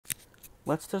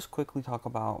let's just quickly talk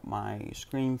about my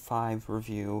Scream 5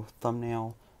 review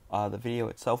thumbnail. The video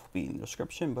itself will be in the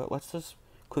description, but let's just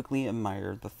quickly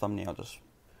admire the thumbnail just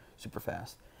super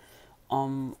fast.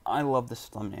 I love this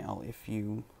thumbnail. If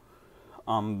you,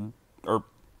 or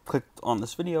clicked on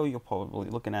this video, you're probably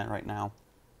looking at it right now.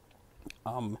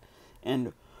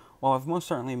 And while I've most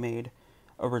certainly made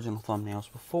original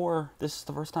thumbnails before, this is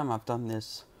the first time I've done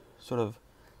this sort of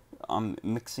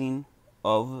mixing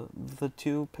of the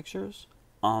two pictures.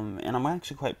 And I'm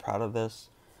actually quite proud of this.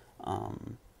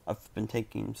 I've been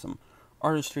taking some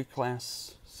artistry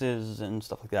classes and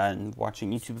stuff like that, and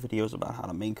watching YouTube videos about how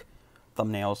to make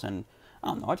thumbnails. And I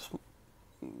don't know, I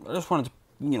just wanted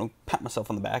to, pat myself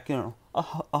on the back,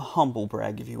 a humble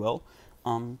brag, if you will.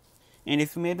 And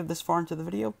if you made it this far into the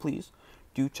video, please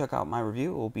do check out my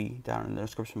review. It will be down in the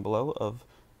description below of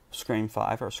Scream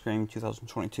 5 or Scream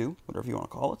 2022, whatever you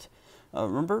want to call it.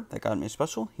 Remember that God made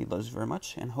special. He loves you very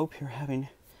much, and hope you're having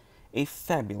a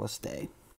fabulous day.